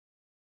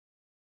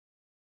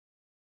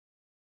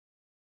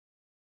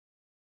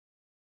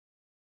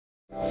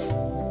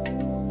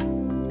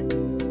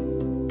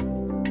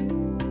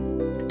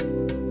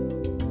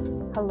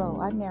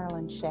Hello, I'm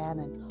Marilyn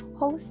Shannon,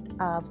 host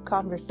of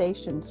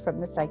Conversations from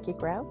the Psychic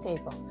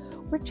Roundtable.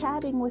 We're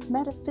chatting with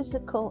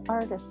metaphysical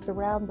artists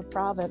around the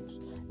province,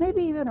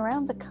 maybe even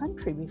around the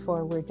country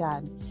before we're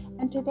done.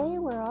 And today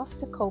we're off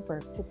to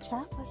Coburg to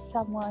chat with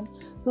someone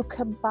who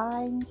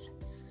combines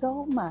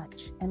so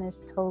much and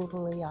is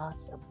totally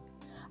awesome.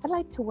 I'd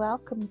like to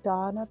welcome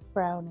Donna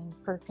Browning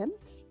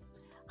Perkins.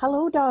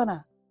 Hello,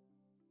 Donna.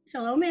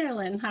 Hello,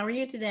 Marilyn. How are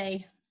you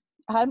today?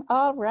 I'm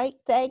all right,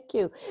 thank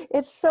you.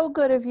 It's so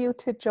good of you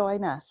to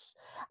join us.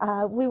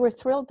 We were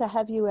thrilled to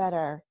have you at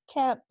our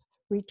camp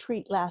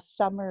retreat last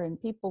summer,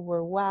 and people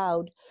were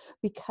wowed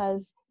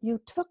because you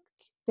took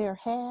their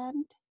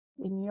hand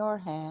in your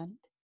hand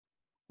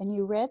and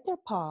you read their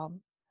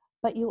palm,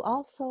 but you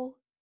also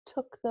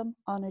took them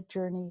on a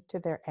journey to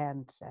their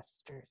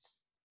ancestors.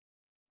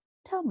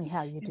 Tell me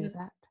how you do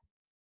that.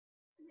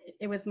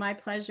 It was my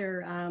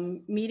pleasure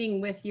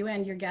meeting with you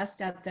and your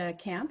guest at the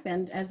camp,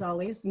 and as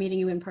always, meeting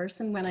you in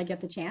person when I get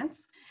the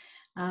chance.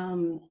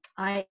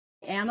 I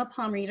am a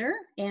palm reader,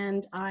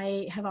 and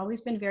I have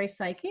always been very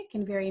psychic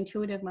and very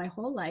intuitive my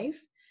whole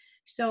life.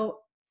 So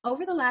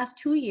over the last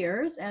 2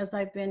 years, as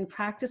I've been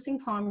practicing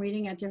palm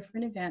reading at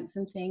different events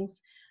and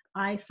things,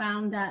 I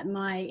found that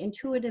my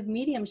intuitive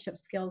mediumship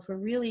skills were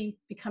really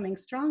becoming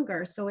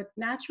stronger. So it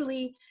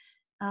naturally,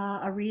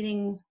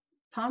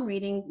 palm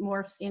reading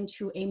morphs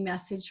into a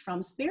message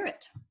from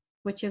spirit,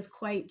 which is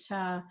quite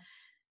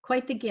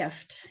the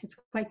gift. It's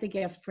quite the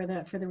gift for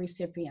the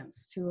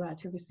recipients to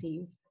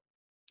receive.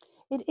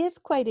 It is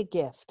quite a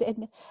gift.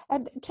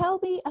 And tell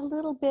me a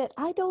little bit,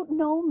 I don't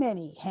know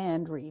many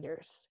hand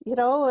readers.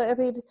 I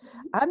mean,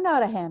 I'm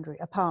not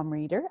a palm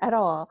reader at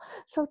all.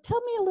 So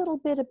tell me a little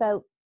bit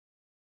about,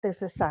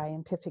 there's a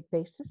scientific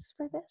basis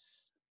for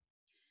this?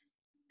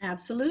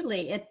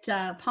 Absolutely.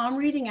 Palm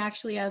reading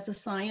actually as a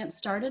science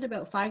started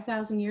about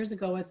 5,000 years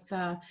ago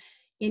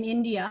in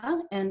India,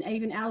 and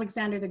even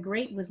Alexander the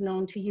Great was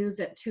known to use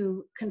it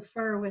to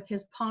confer with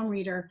his palm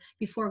reader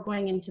before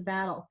going into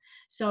battle.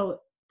 So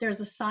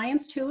there's a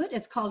science to it.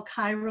 It's called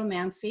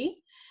chiromancy,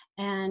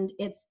 and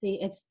it's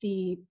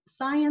the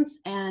science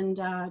and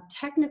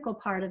technical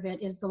part of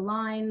it is the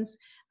lines,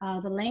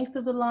 the length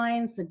of the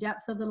lines, the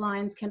depth of the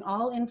lines can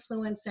all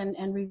influence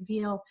and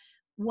reveal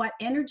what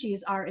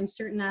energies are in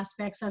certain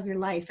aspects of your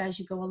life as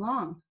you go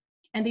along.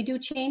 And they do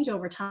change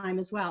over time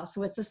as well.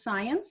 So it's a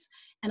science,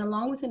 and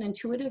along with an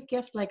intuitive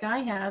gift like I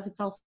have, it's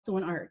also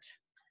an art.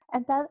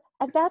 And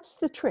that's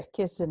the trick,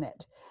 isn't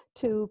it?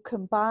 To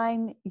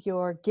combine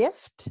your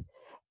gift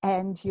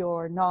and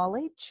your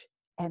knowledge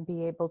and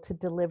be able to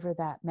deliver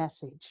that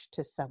message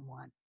to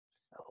someone.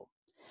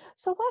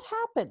 So what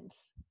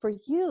happens for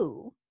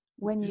you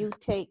when you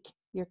take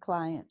your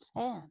client's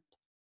hand?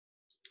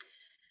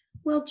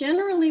 Well,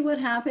 generally what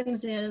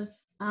happens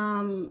is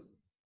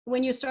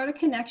when you start a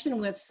connection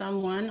with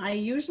someone, I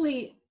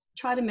usually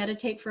try to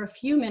meditate for a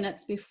few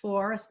minutes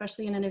before,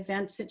 especially in an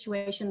event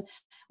situation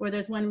where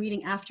there's one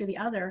reading after the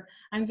other.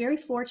 I'm very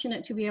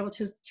fortunate to be able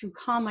to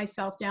calm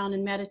myself down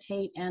and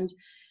meditate and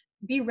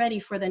be ready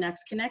for the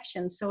next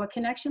connection. So a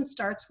connection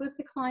starts with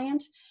the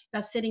client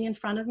that's sitting in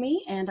front of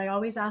me, and I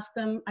always ask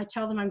them, I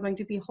tell them I'm going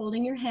to be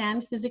holding your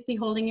hand, physically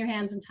holding your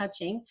hands and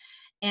touching.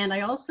 And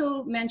I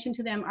also mention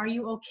to them, are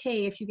you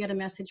okay if you get a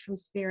message from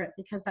spirit?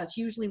 Because that's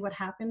usually what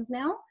happens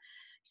now.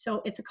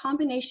 So it's a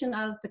combination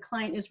of the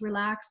client is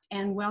relaxed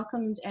and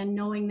welcomed and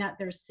knowing that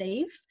they're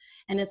safe.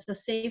 And it's a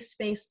safe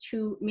space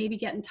to maybe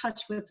get in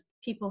touch with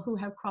people who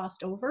have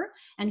crossed over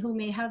and who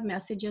may have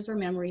messages or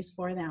memories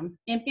for them,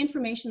 and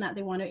information that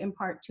they want to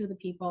impart to the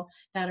people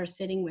that are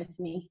sitting with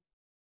me.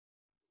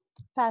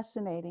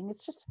 Fascinating.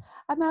 It's just,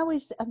 I'm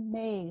always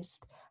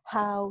amazed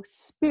how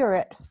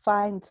spirit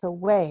finds a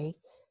way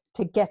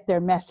to get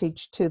their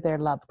message to their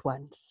loved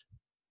ones.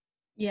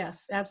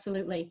 Yes,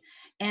 absolutely.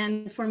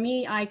 And for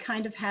me, I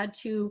kind of had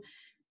to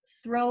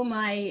throw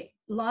my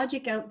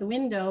logic out the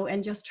window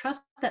and just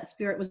trust that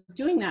spirit was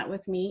doing that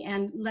with me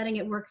and letting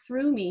it work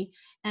through me.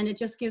 And it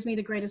just gives me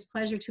the greatest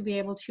pleasure to be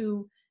able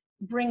to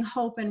bring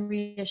hope and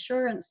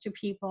reassurance to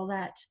people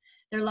that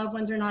their loved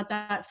ones are not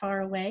that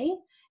far away.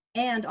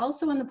 And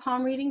also on the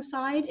palm reading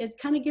side, it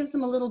kind of gives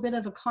them a little bit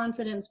of a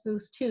confidence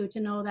boost too, to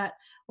know that,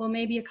 well,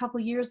 maybe a couple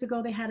years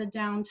ago they had a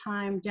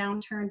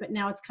downturn, but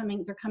now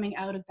they're coming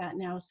out of that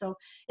now. So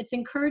it's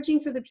encouraging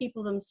for the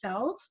people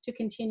themselves to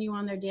continue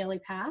on their daily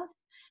path.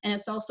 And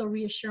it's also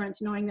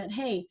reassurance knowing that,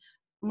 hey,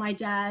 my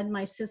dad,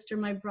 my sister,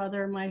 my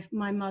brother,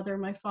 my mother,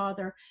 my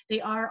father,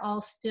 they are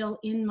all still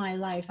in my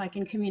life. I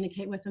can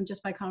communicate with them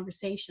just by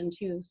conversation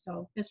too.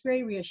 So it's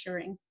very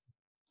reassuring.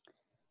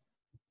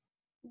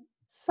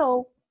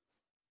 So,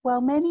 well,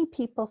 many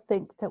people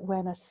think that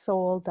when a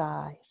soul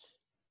dies,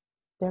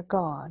 they're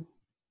gone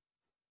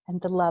and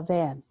the love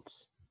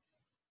ends.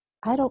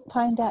 I don't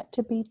find that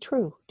to be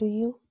true. Do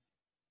you?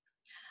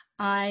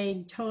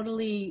 I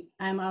totally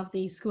am of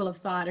the school of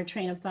thought or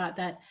train of thought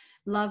that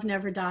love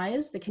never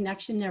dies, the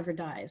connection never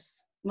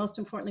dies. Most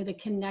importantly, the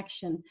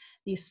connection,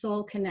 the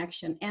soul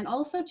connection. And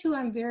also too,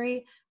 I'm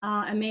very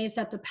amazed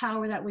at the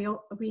power that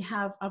we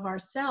have of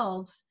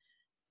ourselves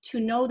to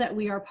know that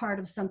we are part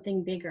of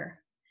something bigger.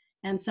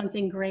 and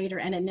something greater,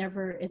 and it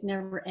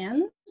never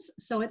ends.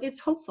 So it's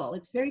hopeful.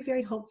 It's very,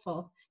 very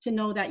hopeful to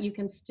know that you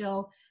can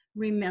still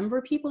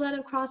remember people that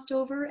have crossed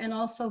over, and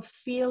also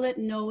feel it,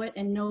 and know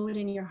it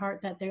in your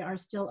heart that they are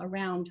still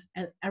around.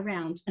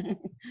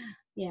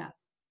 Yeah,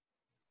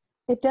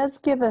 It does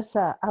give us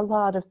a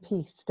lot of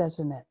peace,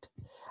 doesn't it? it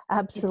does.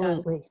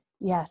 Absolutely.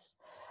 Yes.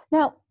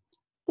 Now,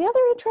 the other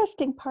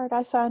interesting part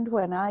I find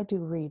when I do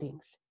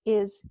readings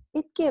is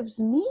it gives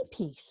me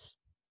peace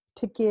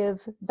to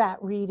give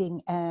that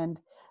reading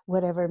and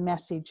whatever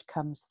message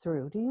comes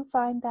through. Do you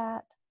find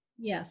that?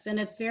 Yes, and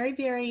it's very,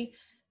 very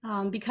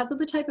because of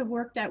the type of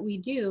work that we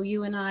do,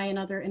 you and I and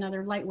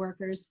other light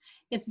workers,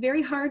 it's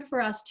very hard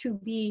for us to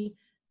make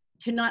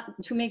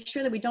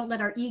sure that we don't let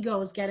our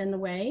egos get in the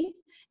way.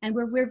 And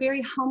we're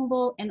very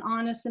humble and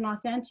honest and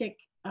authentic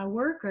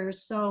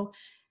workers. So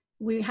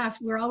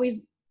we're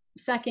always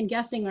second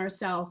guessing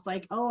ourselves,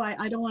 like, oh,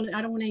 I don't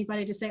want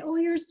anybody to say, oh,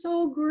 you're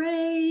so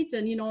great,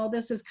 and all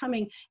this is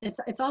coming.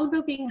 It's all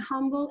about being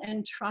humble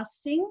and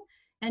trusting,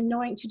 and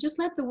knowing to just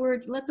let the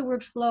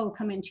word flow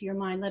come into your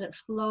mind, let it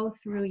flow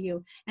through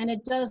you. And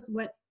it does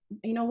what,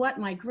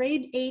 my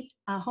grade 8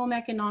 home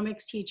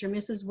economics teacher,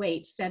 Mrs.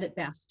 Waite, said it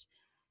best: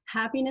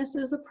 happiness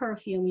is a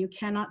perfume you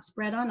cannot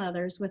spread on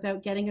others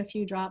without getting a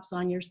few drops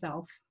on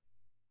yourself.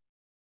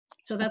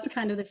 So that's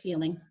kind of the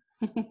feeling.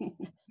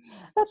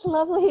 That's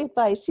lovely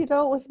advice. It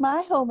was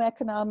my home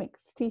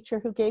economics teacher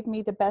who gave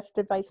me the best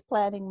advice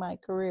planning my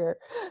career.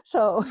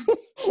 So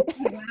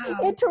Wow.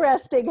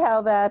 interesting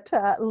how that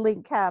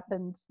link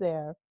happens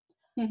there.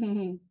 How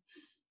do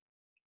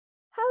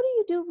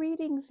you do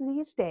readings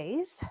these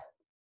days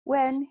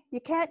when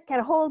you can't get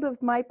a hold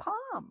of my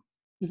palm?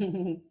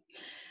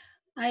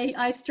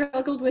 I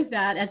struggled with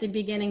that at the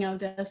beginning of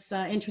this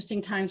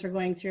interesting times we're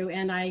going through.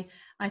 And I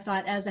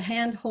thought, as a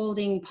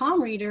hand-holding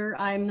palm reader,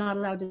 I'm not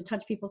allowed to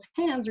touch people's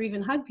hands or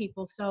even hug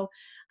people. So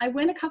I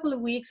went a couple of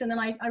weeks, and then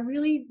I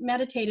really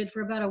meditated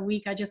for about a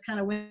week. I just kind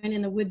of went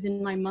in the woods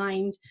in my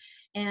mind.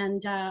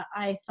 And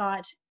I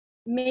thought,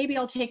 maybe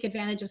I'll take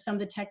advantage of some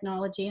of the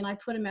technology. And I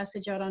put a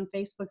message out on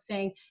Facebook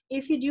saying,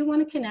 if you do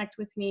want to connect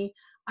with me,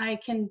 I'm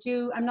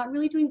not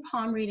really doing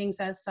palm readings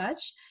as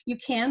such. You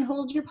can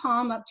hold your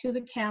palm up to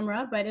the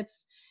camera, but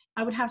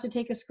I would have to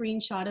take a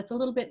screenshot. It's a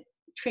little bit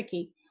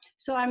tricky.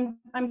 So I'm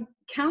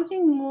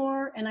counting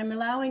more, and I'm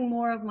allowing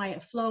more of my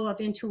flow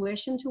of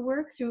intuition to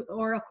work through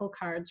oracle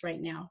cards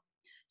right now.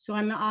 So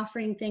I'm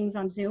offering things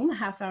on Zoom,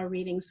 half-hour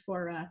readings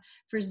for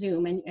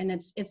Zoom, and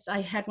it's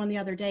I had one the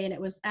other day, and it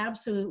was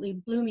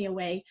absolutely blew me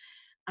away.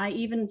 I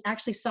even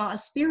actually saw a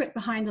spirit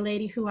behind the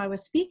lady who I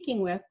was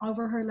speaking with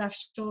over her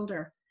left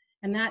shoulder,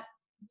 and that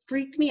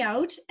freaked me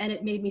out, and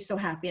it made me so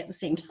happy at the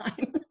same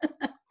time.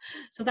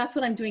 So that's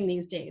what I'm doing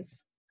these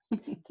days.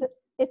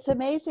 It's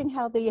amazing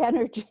how the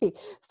energy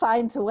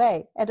finds a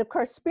way. And of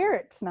course,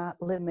 spirit's not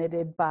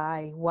limited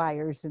by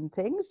wires and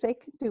things. They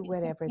can do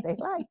whatever they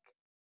like.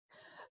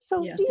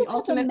 So Yes, do you the have a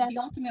ultimate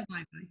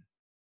Wi-Fi.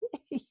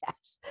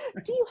 Yes.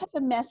 Do you have a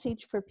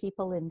message for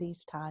people in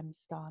these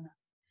times, Donna?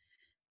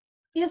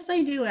 Yes,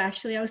 I do,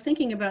 actually. I was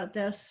thinking about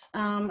this.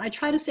 I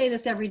try to say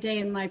this every day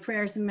in my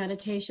prayers and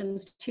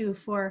meditations too.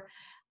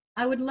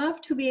 I would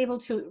love to be able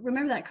to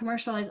remember that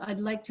commercial. I'd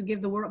like to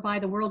buy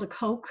the world a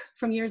Coke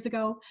from years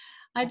ago.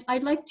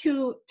 I'd like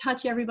to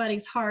touch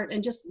everybody's heart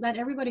and just let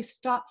everybody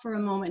stop for a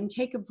moment and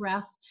take a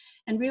breath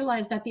and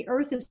realize that the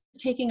earth is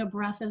taking a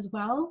breath as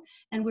well.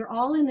 And we're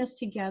all in this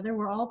together.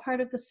 We're all part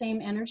of the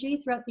same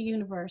energy throughout the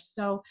universe.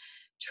 So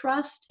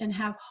trust and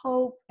have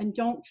hope, and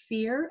don't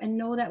fear, and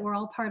know that we're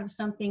all part of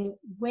something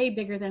way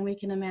bigger than we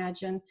can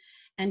imagine.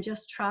 And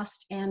just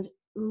trust and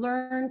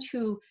learn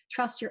to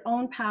trust your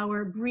own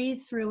power,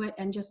 breathe through it,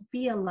 and just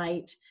be a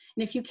light.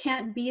 And if you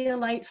can't be a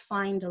light,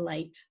 find a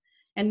light,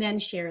 and then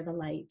share the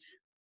light.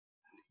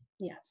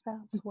 Yeah.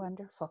 Sounds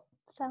wonderful.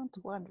 Sounds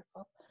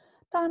wonderful.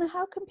 Donna,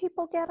 how can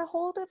people get a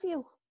hold of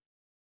you?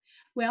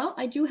 Well,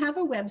 I do have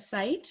a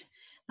website.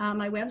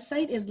 My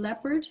website is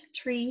Leopard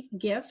Tree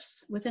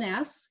Gifts with an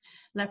S,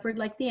 leopard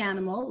like the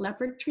animal,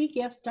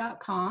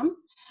 leopardtreegifts.com.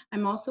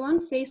 I'm also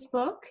on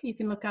Facebook. You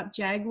can look up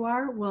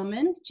Jaguar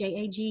Woman,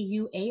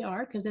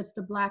 Jaguar, because it's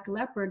the black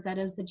leopard that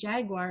is the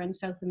jaguar in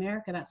South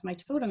America. That's my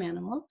totem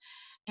animal.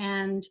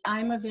 And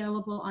I'm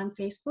available on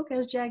Facebook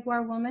as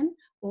Jaguar Woman,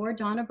 or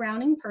Donna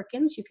Browning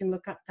Perkins. You can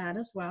look up that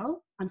as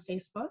well on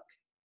Facebook.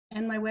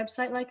 And my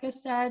website, like I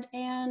said,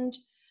 and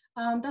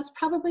that's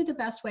probably the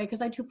best way,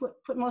 because I do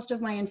put most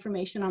of my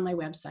information on my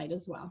website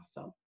as well.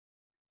 So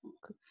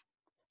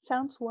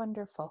sounds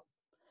wonderful.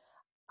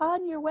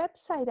 On your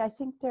website, I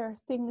think there are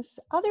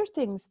other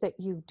things that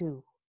you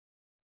do.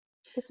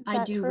 Isn't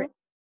that true?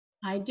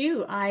 I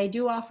do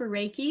offer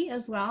Reiki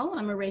as well.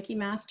 I'm a Reiki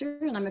master,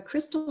 and I'm a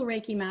crystal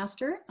Reiki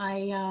master.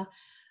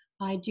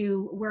 I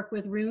do work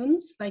with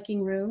runes,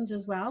 Viking runes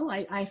as well.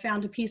 I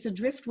found a piece of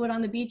driftwood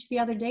on the beach the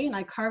other day, and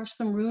I carved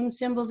some rune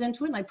symbols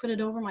into it, and I put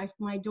it over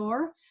my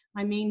door,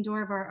 my main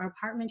door of our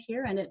apartment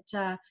here, and it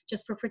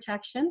just for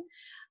protection.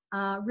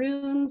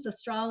 Runes,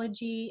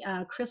 astrology,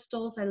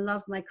 crystals. I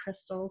love my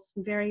crystals.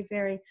 Very,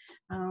 very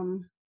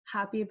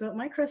happy about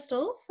my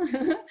crystals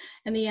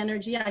and the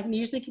energy. I can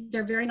usually,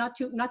 they're very not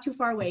too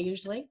far away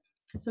usually.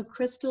 So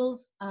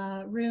crystals,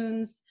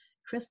 runes,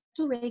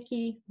 crystal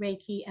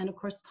Reiki, and of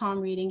course palm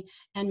reading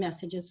and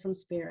messages from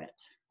spirit.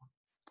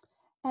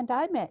 And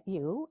I met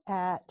you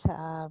at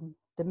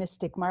the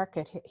Mystic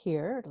Market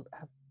here,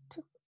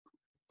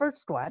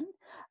 first one,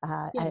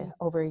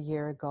 over a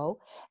year ago.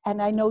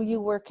 And I know you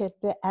work at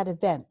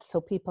events,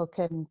 so people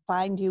can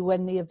find you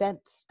when the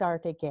events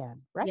start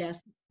again, right?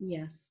 Yes,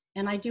 yes.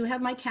 And I do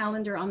have my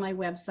calendar on my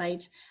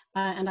website,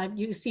 and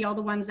you see all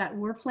the ones that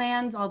were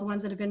planned, all the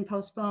ones that have been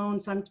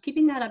postponed. So I'm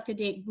keeping that up to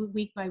date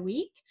week by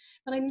week.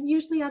 But I'm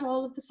usually at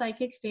all of the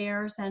psychic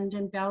fairs, and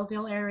in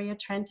Belleville area,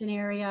 Trenton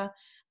area,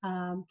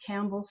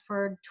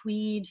 Campbellford,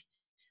 Tweed,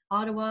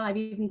 Ottawa. I've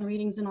even done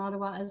readings in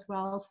Ottawa as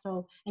well,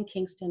 so, and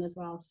Kingston as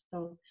well.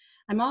 So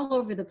I'm all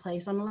over the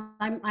place.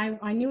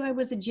 I knew I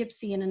was a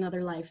gypsy in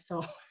another life,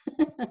 so.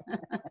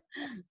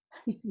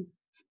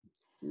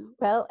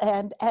 Well,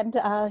 and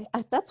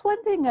that's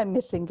one thing I'm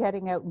missing,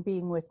 getting out and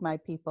being with my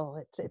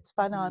people. It's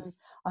fun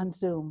on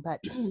Zoom, but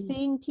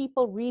seeing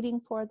people,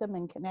 reading for them,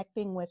 and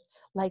connecting with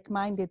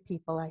like-minded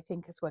people, I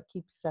think is what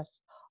keeps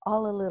us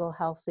all a little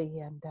healthy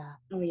and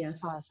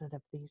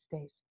positive these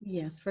days.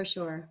 Yes, for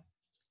sure.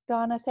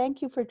 Donna,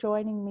 thank you for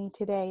joining me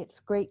today. It's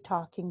great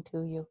talking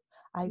to you.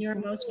 You're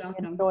most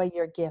welcome. Enjoy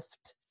your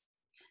gift.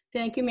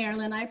 Thank you,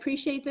 Marilyn. I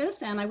appreciate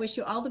this, and I wish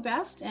you all the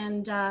best.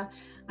 And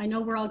I know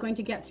we're all going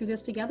to get through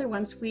this together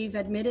once we've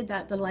admitted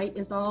that the light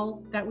is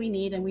all that we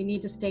need, and we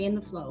need to stay in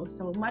the flow.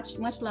 So much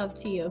love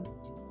to you.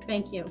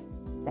 Thank you.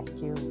 Thank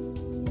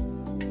you.